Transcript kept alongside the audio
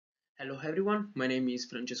Hello everyone, my name is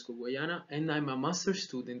Francesco Guaiana and I'm a master's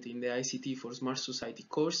student in the ICT for Smart Society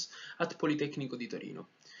course at Politecnico di Torino.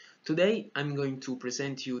 Today I'm going to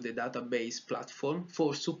present you the database platform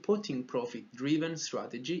for supporting profit-driven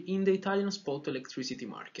strategy in the Italian spot electricity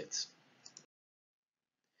markets.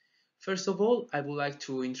 First of all, I would like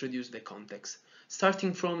to introduce the context.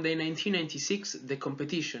 Starting from the 1996, the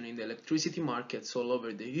competition in the electricity markets all over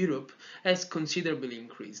Europe has considerably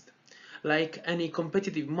increased. Like any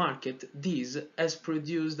competitive market, this has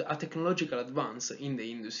produced a technological advance in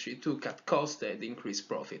the industry to cut costs and increase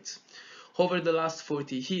profits. Over the last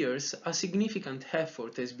 40 years, a significant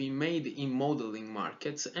effort has been made in modeling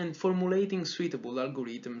markets and formulating suitable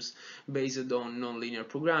algorithms based on nonlinear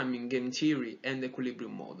programming, game theory, and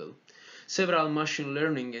equilibrium model. Several machine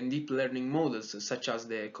learning and deep learning models, such as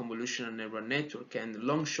the convolutional neural network and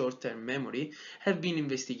long short-term memory, have been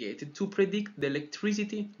investigated to predict the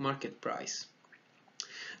electricity market price.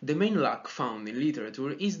 The main lack found in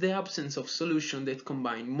literature is the absence of solutions that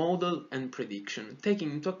combine model and prediction,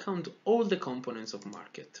 taking into account all the components of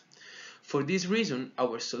market. For this reason,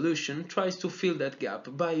 our solution tries to fill that gap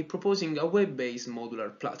by proposing a web-based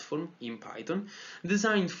modular platform in Python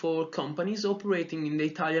designed for companies operating in the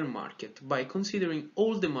Italian market by considering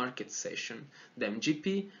all the market sessions, the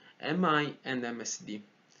MGP, MI and MSD.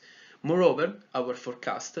 Moreover, our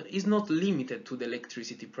forecast is not limited to the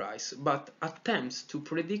electricity price, but attempts to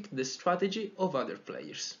predict the strategy of other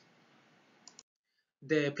players.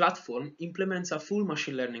 The platform implements a full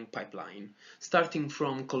machine learning pipeline, starting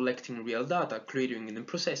from collecting real data, clearing and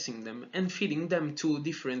processing them, and feeding them to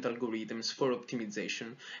different algorithms for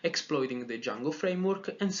optimization, exploiting the Django framework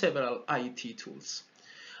and several IT tools.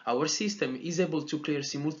 Our system is able to clear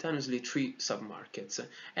simultaneously 3 submarkets,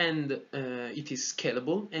 and it is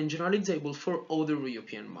scalable and generalizable for other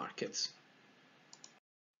European markets.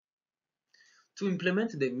 To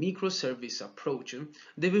implement the microservice approach,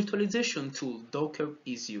 the virtualization tool Docker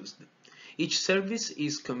is used. Each service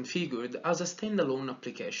is configured as a standalone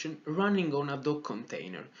application running on a Docker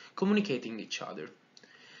container, communicating each other.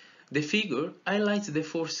 The figure highlights the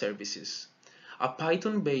 4 services. A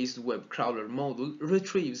Python-based web crawler module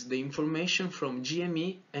retrieves the information from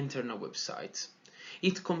GME internal websites.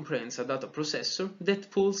 It comprehends a data processor that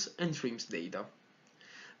pulls and trims data.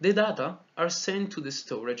 The data are sent to the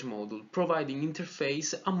storage module, providing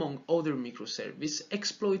interface among other microservices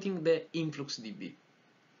exploiting the InfluxDB.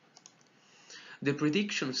 The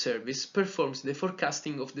prediction service performs the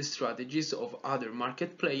forecasting of the strategies of other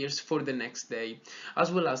market players for the next day,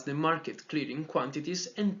 as well as the market clearing quantities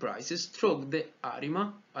and prices through the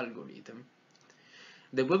ARIMA algorithm.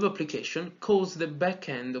 The web application calls the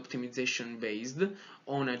back-end optimization based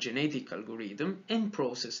on a genetic algorithm and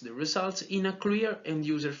processes the results in a clear and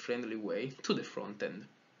user-friendly way to the front end.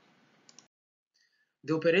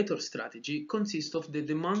 The operator strategy consists of the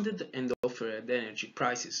demanded and offered energy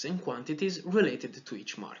prices and quantities related to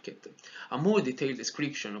each market. A more detailed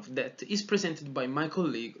description of that is presented by my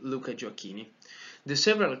colleague Luca Gioacchini. The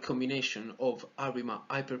several combinations of ARIMA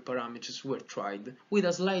hyperparameters were tried with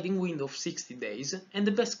a sliding window of 60 days, and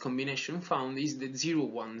the best combination found is the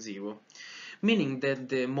 0-1-0, meaning that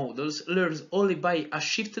the models learn only by a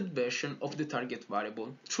shifted version of the target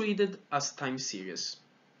variable, treated as time series.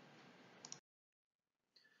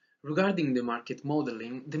 Regarding the market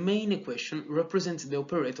modeling, the main equation represents the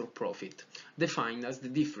operator profit, defined as the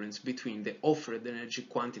difference between the offered energy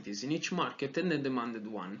quantities in each market and the demanded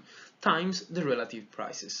one, times the relative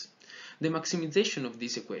prices. The maximization of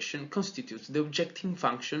this equation constitutes the objective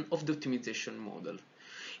function of the optimization model.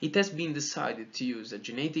 It has been decided to use a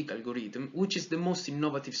genetic algorithm, which is the most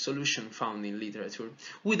innovative solution found in literature,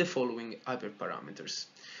 with the following hyperparameters.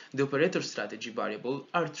 The operator strategy variables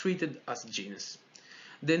are treated as genes.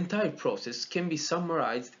 The entire process can be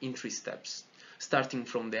summarized in 3 steps, starting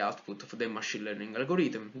from the output of the machine learning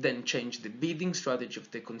algorithm, then change the bidding strategy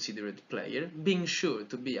of the considered player, being sure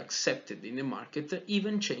to be accepted in the market,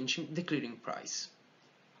 even changing the clearing price.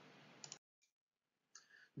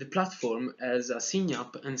 The platform has a sign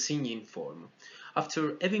up and sign in form.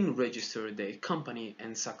 After having registered the company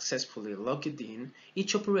and successfully logged in,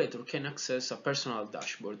 each operator can access a personal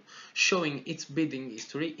dashboard, showing its bidding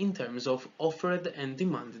history in terms of offered and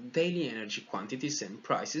demanded daily energy quantities and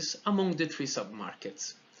prices among the 3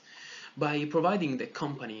 submarkets. By providing the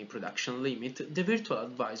company production limit, the virtual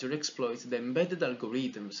advisor exploits the embedded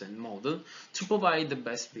algorithms and model to provide the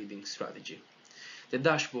best bidding strategy. The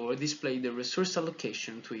dashboard displays the resource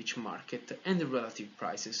allocation to each market and the relative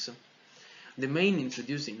prices. The main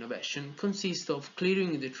introduced innovation consists of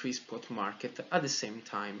clearing the three spot market at the same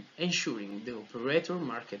time, ensuring the operator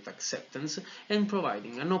market acceptance and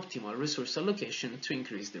providing an optimal resource allocation to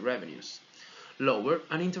increase the revenues. Lower,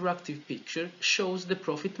 an interactive picture shows the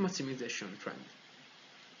profit maximization trend.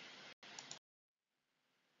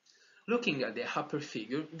 Looking at the upper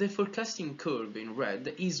figure, the forecasting curve in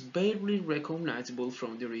red is barely recognizable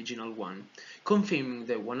from the original one, confirming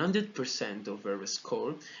the 100% of error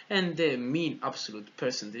score and the mean absolute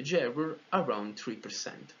percentage error around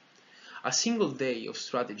 3%. A single day of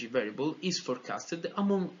strategy variable is forecasted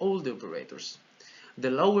among all the operators. The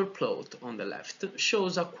lower plot on the left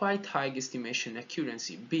shows a quite high estimation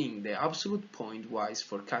accuracy, being the absolute point-wise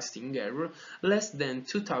forecasting error less than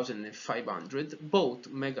 2500 both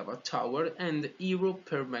megawatt-hour and euro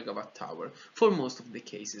per megawatt-hour for most of the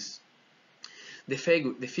cases. The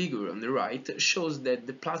figure on the right shows that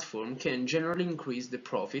the platform can generally increase the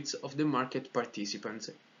profits of the market participants.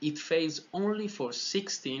 It fails only for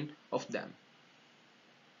 16 of them.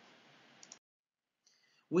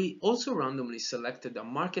 We also randomly selected a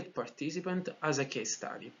market participant as a case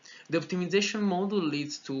study. The optimization model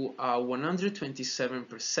leads to a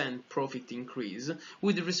 127% profit increase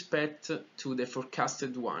with respect to the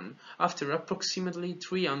forecasted one after approximately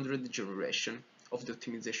 300 generation of the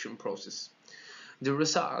optimization process. The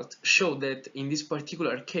results show that in this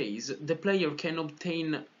particular case, the player can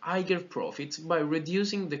obtain higher profits by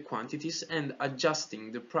reducing the quantities and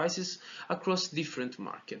adjusting the prices across different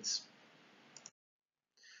markets.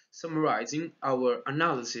 Summarizing, our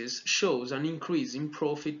analysis shows an increase in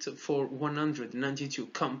profit for 192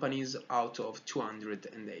 companies out of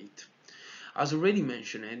 208. As already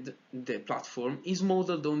mentioned, the platform is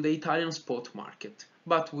modeled on the Italian spot market,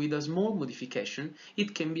 but with a small modification,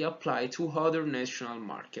 it can be applied to other national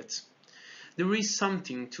markets. There is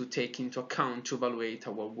something to take into account to evaluate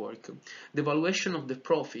our work. The valuation of the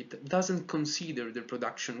profit doesn't consider the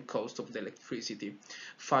production cost of the electricity.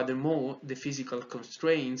 Furthermore, the physical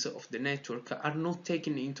constraints of the network are not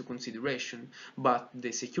taken into consideration, but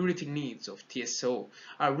the security needs of TSO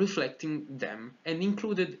are reflecting them and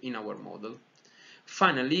included in our model.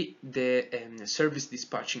 Finally, the service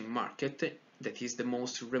dispatching market, that is the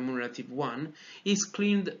most remunerative one, is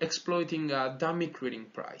cleaned exploiting a dummy clearing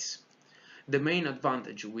price. The main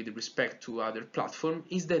advantage with respect to other platforms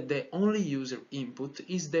is that the only user input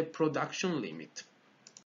is the production limit.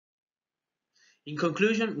 In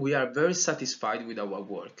conclusion, we are very satisfied with our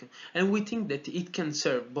work, and we think that it can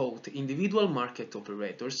serve both individual market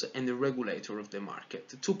operators and the regulator of the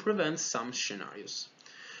market to prevent some scenarios.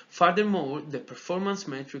 Furthermore, the performance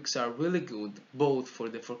metrics are really good both for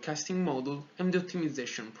the forecasting model and the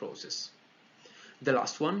optimization process. The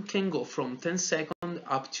last one can go from 10 seconds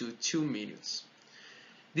up to 2 minutes.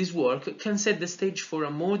 This work can set the stage for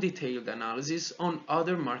a more detailed analysis on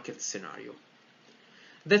other market scenarios.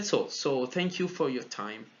 That's all, so thank you for your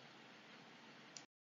time.